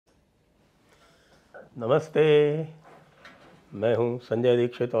नमस्ते। मैं हूं संजय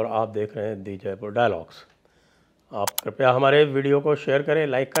दीक्षित और आप देख रहे हैं दी जयपुर डायलॉग्स। आप कृपया हमारे वीडियो को शेयर करें,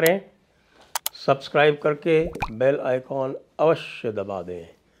 लाइक करें, सब्सक्राइब करके बेल आइकॉन अवश्य दबा दें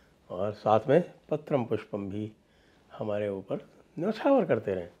और साथ में पत्रम पुष्पम भी हमारे ऊपर न्यौछावर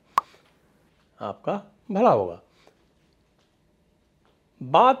करते रहें, आपका भला होगा।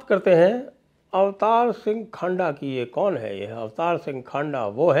 बात करते हैं अवतार सिंह खांडा की। ये कौन है? यह अवतार सिंह खांडा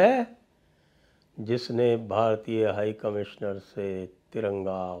वो है जिसने भारतीय हाई कमिश्नर से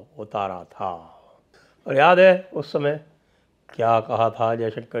तिरंगा उतारा था। और याद है उस समय क्या कहा था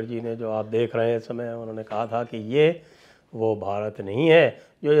जयशंकर जी ने, जो आप देख रहे हैं इस समय। उन्होंने कहा था कि ये वो भारत नहीं है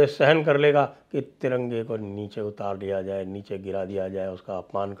जो ये सहन कर लेगा कि तिरंगे को नीचे उतार दिया जाए, नीचे गिरा दिया जाए, उसका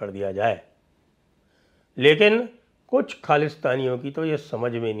अपमान कर दिया जाए। लेकिन कुछ खालिस्तानियों की तो ये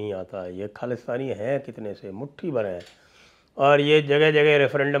समझ में नहीं आता। ये खालिस्तानी हैं कितने से, मुट्ठी भर हैं। और ये जगह जगह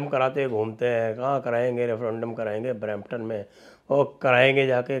रेफरेंडम कराते घूमते हैं। कहाँ कराएंगे रेफरेंडम? कराएंगे ब्रैम्पटन में, और कराएंगे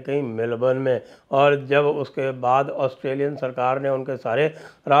जाके कहीं मेलबर्न में। और जब उसके बाद ऑस्ट्रेलियन सरकार ने उनके सारे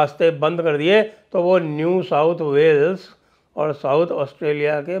रास्ते बंद कर दिए तो वो न्यू साउथ वेल्स और साउथ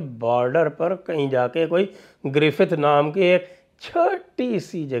ऑस्ट्रेलिया के बॉर्डर पर कहीं जाके कोई ग्रिफिथ नाम की एक छोटी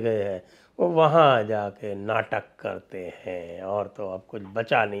सी जगह है, वो वहाँ जाके नाटक करते हैं। और तो अब कुछ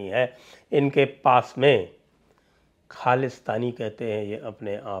बचा नहीं है इनके पास में। खालिस्तानी कहते हैं ये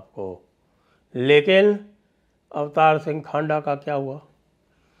अपने आप को। लेकिन अवतार सिंह खांडा का क्या हुआ?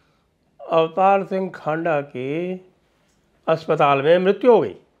 अवतार सिंह खांडा की अस्पताल में मृत्यु हो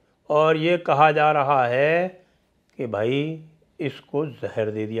गई और ये कहा जा रहा है कि भाई इसको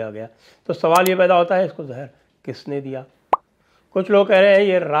जहर दे दिया गया। तो सवाल ये पैदा होता है, इसको जहर किसने दिया? कुछ लोग कह रहे हैं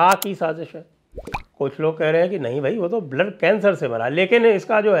ये रा की साजिश है, कुछ लोग कह रहे हैं कि नहीं भाई वो तो ब्लड कैंसर से मरा। लेकिन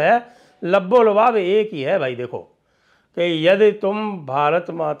इसका जो है लब्बो लुबाब एक ही है भाई। देखो कि यदि तुम भारत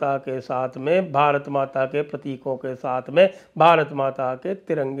माता के साथ में, भारत माता के प्रतीकों के साथ में, भारत माता के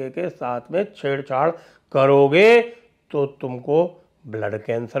तिरंगे के साथ में छेड़छाड़ करोगे तो तुमको ब्लड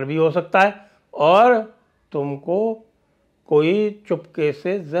कैंसर भी हो सकता है और तुमको कोई चुपके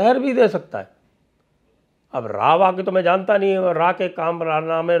से जहर भी दे सकता है। अब रा वा की तो मैं जानता नहीं, और रा के काम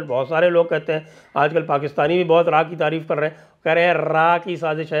राना में बहुत सारे लोग कहते हैं। आजकल पाकिस्तानी भी बहुत रा की तारीफ कर रहे हैं, कह रहे हैं रा की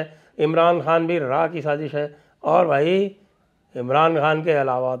साजिश है। इमरान खान भी रा की साजिश है। और भाई इमरान खान के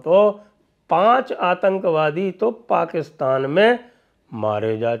अलावा तो 5 आतंकवादी तो पाकिस्तान में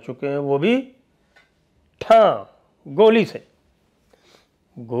मारे जा चुके हैं, वो भी गोली से।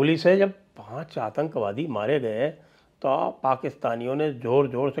 गोली से जब 5 आतंकवादी मारे गए तो पाकिस्तानियों ने ज़ोर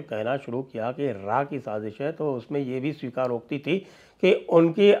ज़ोर से कहना शुरू किया कि रा की साजिश है। तो उसमें ये भी स्वीकारोक्ति थी कि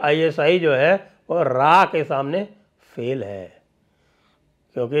उनकी आईएसआई जो है वो रा के सामने फेल है,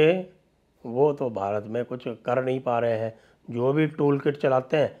 क्योंकि वो तो भारत में कुछ कर नहीं पा रहे हैं। जो भी टूल किट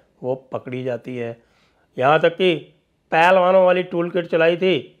चलाते हैं वो पकड़ी जाती है। यहाँ तक कि पहलवानों वाली टूल किट चलाई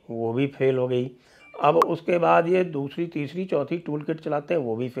थी वो भी फेल हो गई। अब उसके बाद ये दूसरी, तीसरी, चौथी टूल किट चलाते हैं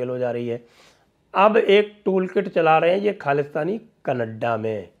वो भी फेल हो जा रही है। अब एक टूल किट चला रहे हैं ये खालिस्तानी कनाडा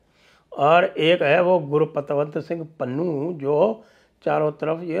में, और एक है वो गुरपतवंत सिंह पन्नू जो चारों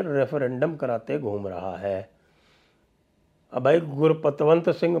तरफ ये रेफरेंडम कराते घूम रहा है। अब भाई गुरपतवंत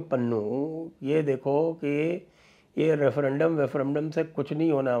सिंह पन्नू, ये देखो कि ये रेफरेंडम से कुछ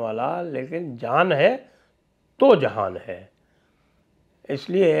नहीं होने वाला, लेकिन जान है तो जहान है।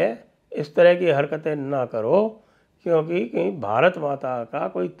 इसलिए इस तरह की हरकतें ना करो, क्योंकि कहीं भारत माता का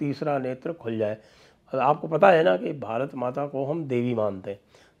कोई तीसरा नेत्र खुल जाए। आपको पता है ना कि भारत माता को हम देवी मानते हैं,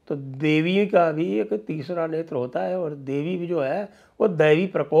 तो देवी का भी एक तीसरा नेत्र होता है, और देवी भी जो है वो दैवी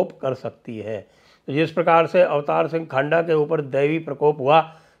प्रकोप कर सकती है। तो जिस प्रकार से अवतार सिंह खांडा के ऊपर दैवी प्रकोप हुआ,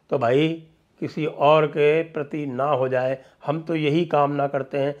 तो भाई किसी और के प्रति ना हो जाए। हम तो यही कामना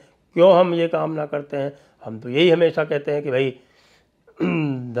करते हैं। क्यों हम ये कामना करते हैं? हम तो यही हमेशा कहते हैं कि भाई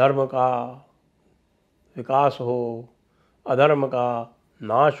धर्म का विकास हो, अधर्म का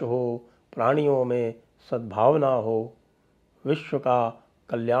नाश हो, प्राणियों में सद्भावना हो, विश्व का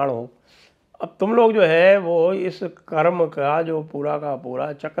कल्याण हो। अब तुम लोग जो है वो इस कर्म का जो पूरा का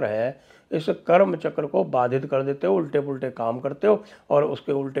पूरा चक्र है, इस कर्म चक्र को बाधित कर देते हो, उल्टे पुल्टे काम करते हो। और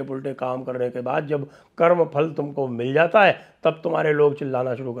उसके उल्टे पुल्टे काम करने के बाद जब कर्म फल तुमको मिल जाता है तब तुम्हारे लोग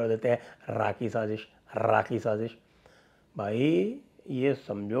चिल्लाना शुरू कर देते हैं राखी साजिश, राखी साजिश। भाई ये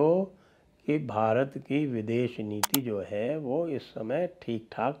समझो कि भारत की विदेश नीति जो है वो इस समय ठीक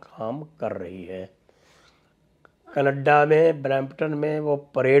ठाक काम कर रही है। कनाडा में ब्रैम्पटन में वो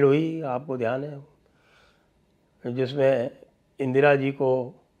परेड हुई, आपको ध्यान है, जिसमें इंदिरा जी को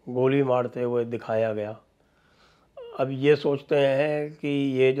गोली मारते हुए दिखाया गया। अब ये सोचते हैं कि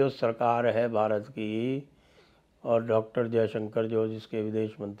ये जो सरकार है भारत की, और डॉक्टर जयशंकर जो जिसके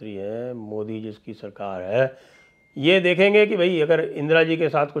विदेश मंत्री हैं, मोदी जिसकी सरकार है, ये देखेंगे कि भाई अगर इंदिरा जी के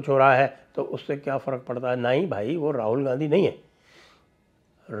साथ कुछ हो रहा है तो उससे क्या फ़र्क पड़ता है। नहीं भाई, वो राहुल गांधी नहीं है।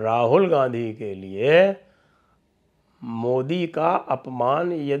 राहुल गांधी के लिए मोदी का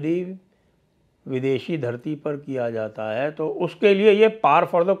अपमान यदि विदेशी धरती पर किया जाता है तो उसके लिए ये पार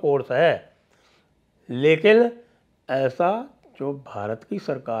फॉर द कोर्स है। लेकिन ऐसा जो भारत की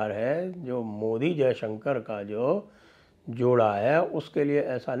सरकार है, जो मोदी जयशंकर का जो जोड़ा है, उसके लिए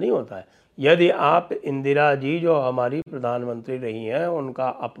ऐसा नहीं होता है। यदि आप इंदिरा जी जो हमारी प्रधानमंत्री रही हैं उनका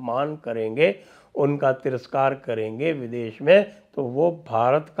अपमान करेंगे, उनका तिरस्कार करेंगे विदेश में, तो वो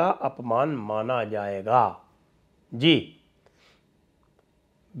भारत का अपमान माना जाएगा। जी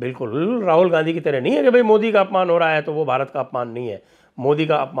बिल्कुल, राहुल गांधी की तरह नहीं है कि भाई मोदी का अपमान हो रहा है तो वो भारत का अपमान नहीं है, मोदी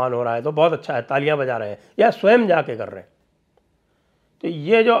का अपमान हो रहा है तो बहुत अच्छा है, तालियां बजा रहे हैं, या स्वयं जाके कर रहे हैं। तो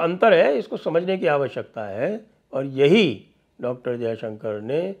ये जो अंतर है इसको समझने की आवश्यकता है। और यही डॉक्टर जयशंकर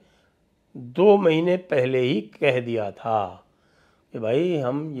ने 2 महीने पहले ही कह दिया था कि भाई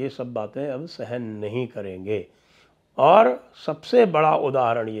हम ये सब बातें अब सहन नहीं करेंगे। और सबसे बड़ा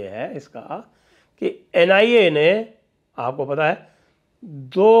उदाहरण ये है इसका कि एनआईए ने, आपको पता है,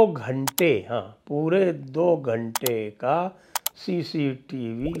 2 घंटे, हाँ पूरे 2 घंटे का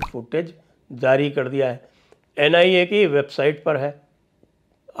सीसीटीवी फुटेज जारी कर दिया है। एनआईए की वेबसाइट पर है,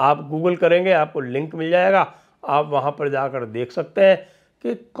 आप गूगल करेंगे आपको लिंक मिल जाएगा, आप वहाँ पर जाकर देख सकते हैं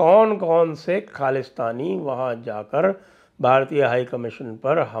कि कौन कौन से खालिस्तानी वहाँ जाकर भारतीय हाई कमीशन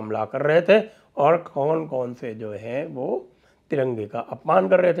पर हमला कर रहे थे और कौन कौन से जो हैं वो तिरंगे का अपमान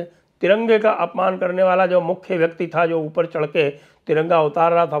कर रहे थे। तिरंगे का अपमान करने वाला जो मुख्य व्यक्ति था, जो ऊपर चढ़ के तिरंगा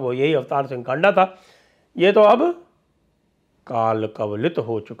उतार रहा था, वो यही अवतार सिंह कांडा था। ये तो अब काल कवलित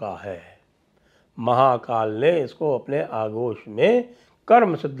हो चुका है। महाकाल ने इसको अपने आगोश में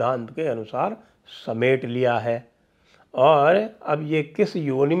कर्म सिद्धांत के अनुसार समेट लिया है और अब ये किस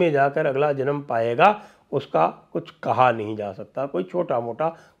योनि में जाकर अगला जन्म पाएगा उसका कुछ कहा नहीं जा सकता। कोई छोटा मोटा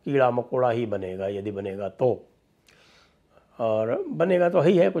कीड़ा मकोड़ा ही बनेगा यदि बनेगा तो, और बनेगा तो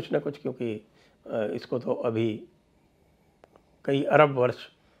ही है कुछ ना कुछ, क्योंकि इसको तो अभी कई अरब वर्ष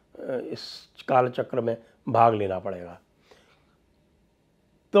इस काल चक्र में भाग लेना पड़ेगा।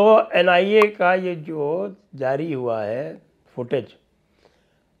 तो एनआईए का ये जो जारी हुआ है फुटेज,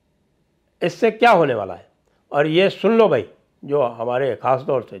 इससे क्या होने वाला है, और ये सुन लो भाई, जो हमारे ख़ास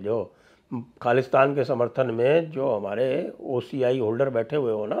तौर से जो खालिस्तान के समर्थन में जो हमारे ओसीआई होल्डर बैठे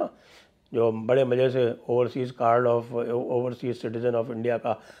हुए हो ना, जो बड़े मज़े से overseas card of overseas citizen of India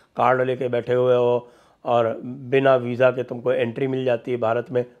का कार्ड लेके बैठे हुए हो और बिना वीज़ा के तुमको एंट्री मिल जाती है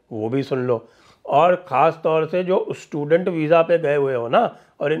भारत में, वो भी सुन लो। और ख़ास तौर से जो स्टूडेंट वीज़ा पे गए हुए हो ना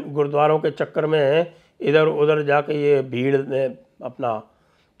और इन गुरुद्वारों के चक्कर में इधर उधर जाके ये भीड़ में अपना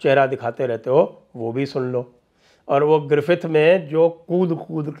चेहरा दिखाते रहते हो, वो भी सुन लो। और वो ग्रिफिथ में जो कूद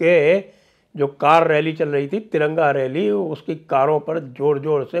कूद के जो कार रैली चल रही थी, तिरंगा रैली, उसकी कारों पर जोर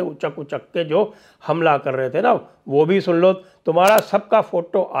जोर से उचक उचक के जो हमला कर रहे थे ना, वो भी सुन लो। तुम्हारा सबका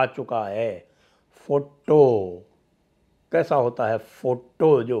फ़ोटो आ चुका है। फ़ोटो कैसा होता है?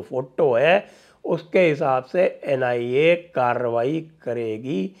 फ़ोटो जो फ़ोटो है उसके हिसाब से एनआईए कार्रवाई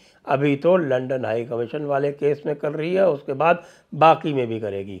करेगी। अभी तो लंदन हाई कमीशन वाले केस में कर रही है, उसके बाद बाकी में भी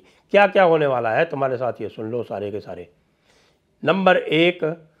करेगी। क्या क्या होने वाला है तुम्हारे साथ, ये सुन लो सारे के सारे। नंबर 1,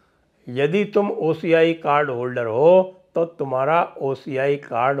 यदि तुम ओसीआई कार्ड होल्डर हो तो तुम्हारा ओसीआई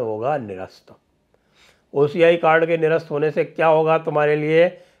कार्ड होगा निरस्त। ओसीआई कार्ड के निरस्त होने से क्या होगा तुम्हारे लिए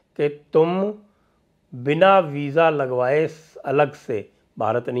कि तुम बिना वीज़ा लगवाए अलग से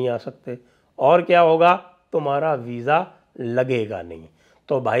भारत नहीं आ सकते। और क्या होगा, तुम्हारा वीज़ा लगेगा नहीं।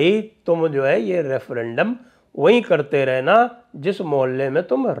 तो भाई तुम जो है ये रेफरेंडम वहीं करते रहना जिस मोहल्ले में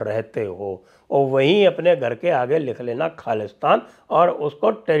तुम रहते हो, और वहीं अपने घर के आगे लिख लेना खालिस्तान और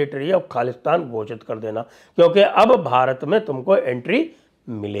उसको टेरिटरी ऑफ खालिस्तान घोषित कर देना, क्योंकि अब भारत में तुमको एंट्री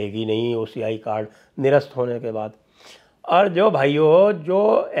मिलेगी नहीं ओसीआई कार्ड निरस्त होने के बाद। और जो भाइयों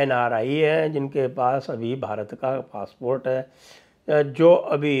जो एनआरआई हैं, जिनके पास अभी भारत का पासपोर्ट है, जो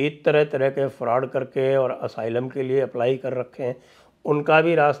अभी तरह तरह के फ्रॉड करके और असाइलम के लिए अप्लाई कर रखे हैं, उनका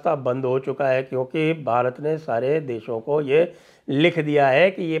भी रास्ता बंद हो चुका है, क्योंकि भारत ने सारे देशों को ये लिख दिया है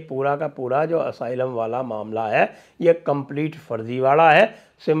कि ये पूरा का पूरा जो असाइलम वाला मामला है ये कंप्लीट फर्जीवाड़ा है।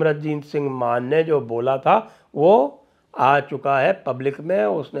 सिमरनजीत सिंह मान ने जो बोला था वो आ चुका है पब्लिक में।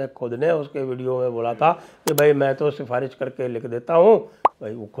 उसने खुद ने उसके वीडियो में बोला था कि भाई मैं तो सिफारिश करके लिख देता हूँ,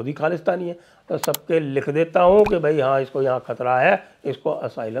 भाई वो खुद ही खालिस्तानी है, तो सबके लिख देता हूँ कि भाई हाँ इसको यहाँ खतरा है, इसको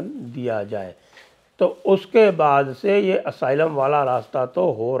असाइलम दिया जाए। तो उसके बाद से ये असाइलम वाला रास्ता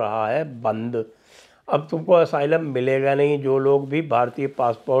तो हो रहा है बंद। अब तुमको असाइलम मिलेगा नहीं। जो लोग भी भारतीय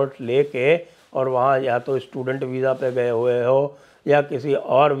पासपोर्ट लेके और वहाँ या तो स्टूडेंट वीज़ा पे गए हुए हो या किसी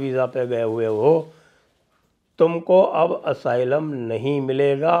और वीज़ा पे गए हुए हो, तुमको अब असाइलम नहीं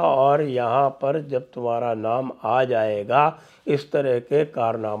मिलेगा। और यहाँ पर जब तुम्हारा नाम आ जाएगा इस तरह के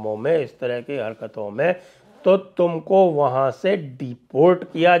कारनामों में, इस तरह की हरकतों में, तो तुमको वहाँ से डिपोर्ट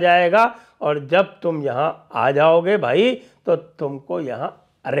किया जाएगा। और जब तुम यहाँ आ जाओगे भाई, तो तुमको यहाँ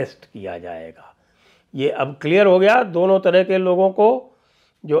अरेस्ट किया जाएगा। ये अब क्लियर हो गया दोनों तरह के लोगों को।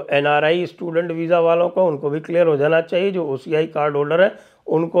 जो एनआरआई स्टूडेंट वीज़ा वालों को, उनको भी क्लियर हो जाना चाहिए। जो ओसीआई कार्ड होल्डर है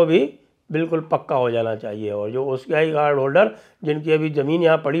उनको भी बिल्कुल पक्का हो जाना चाहिए। और जो ओसीआई कार्ड होल्डर जिनकी अभी ज़मीन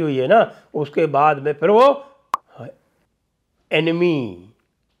यहाँ पड़ी हुई है ना, उसके बाद में फिर वो एनिमी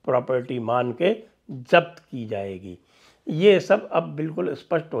प्रॉपर्टी मान के जब्त की जाएगी। ये सब अब बिल्कुल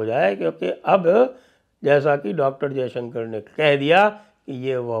स्पष्ट हो जाए, क्योंकि अब जैसा कि डॉक्टर जयशंकर ने कह दिया कि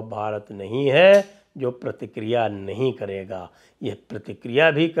ये वह भारत नहीं है जो प्रतिक्रिया नहीं करेगा। यह प्रतिक्रिया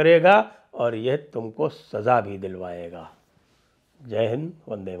भी करेगा और यह तुमको सज़ा भी दिलवाएगा। जय हिंद,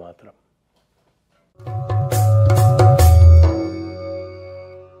 वंदे मातरम।